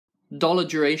dollar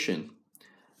duration.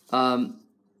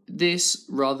 This,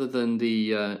 rather than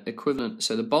the equivalent,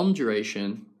 so the bond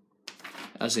duration,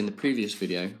 as in the previous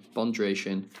video, bond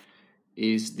duration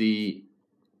is the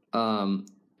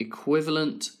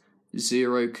equivalent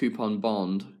zero coupon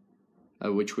bond,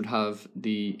 which would have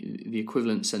the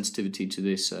equivalent sensitivity to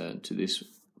this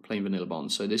plain vanilla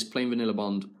bond. So this plain vanilla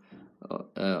bond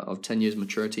of 10 years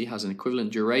maturity has an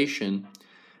equivalent duration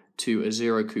to a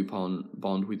zero coupon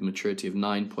bond with maturity of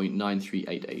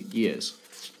 9.9388 years.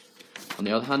 On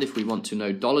the other hand, if we want to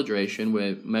know dollar duration,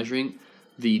 we're measuring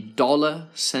the dollar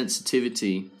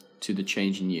sensitivity to the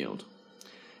change in yield.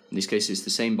 In this case, it's the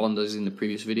same bond as in the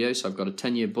previous video. So I've got a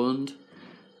 10-year bond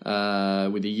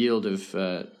with a yield of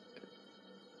the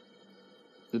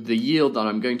yield that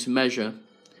I'm going to measure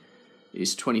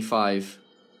is 25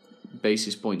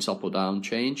 basis points up or down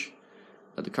change.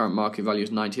 The current market value is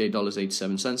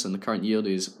 $98.87, and the current yield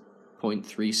is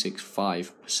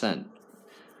 0.365%,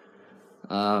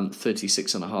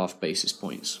 36.5 basis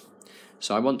points.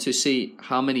 So I want to see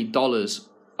how many dollars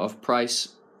of price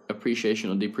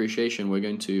appreciation or depreciation we're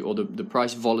going to, or the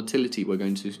price volatility we're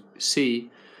going to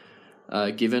see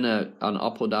given an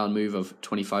up or down move of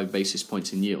 25 basis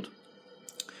points in yield.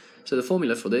 So the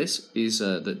formula for this is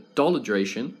the dollar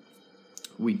duration.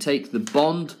 We take the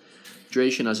bond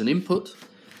duration as an input,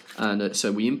 and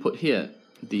so we input here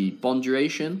the bond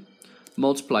duration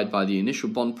multiplied by the initial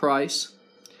bond price,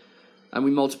 and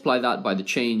we multiply that by the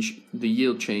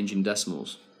yield change in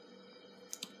decimals,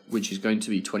 which is going to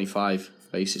be 25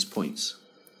 basis points.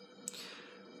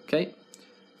 Okay,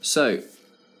 so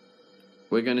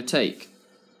we're going to take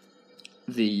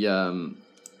the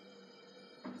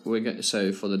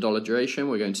so for the dollar duration,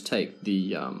 we're going to take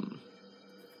the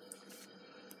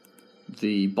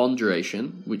bond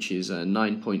duration, which is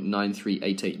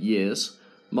 9.9388 years,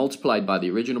 multiplied by the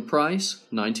original price,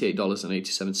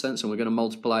 $98.87, and we're going to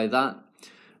multiply that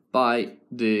by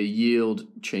the yield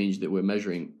change that we're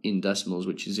measuring in decimals,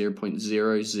 which is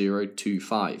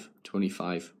 0.0025,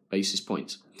 25 basis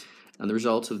points. And the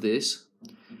result of this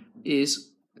is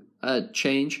a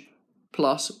change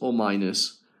plus or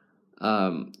minus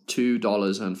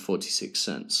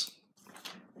 $2.46.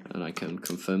 And I can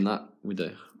confirm that with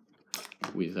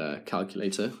a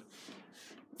calculator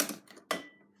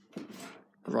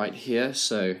right here.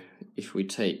 So if we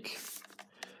take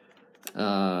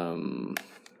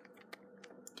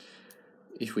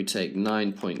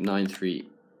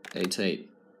 9.9388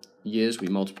 years, we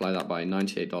multiply that by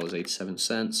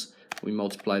 $98.87. We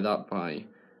multiply that by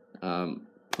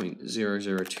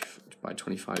 0.002 by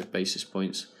 25 basis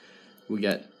points. We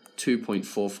get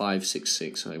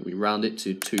 2.4566. So we round it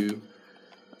to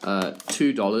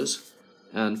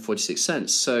 $2.46.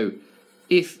 So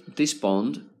if this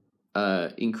bond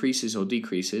increases or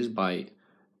decreases by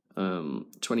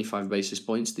 25 basis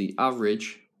points, the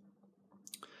average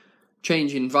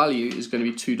change in value is going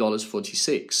to be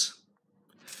 $2.46,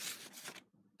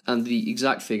 and the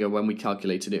exact figure when we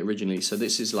calculated it originally. So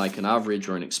this is like an average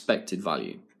or an expected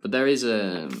value, but there is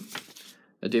a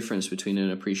difference between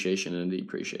an appreciation and a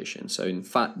depreciation. So in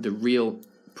fact, the real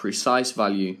precise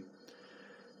value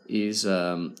is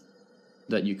that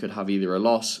you could have either a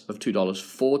loss of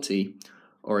 $2.40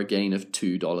 or a gain of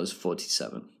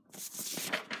 $2.47.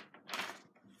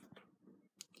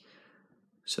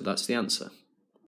 So that's the answer.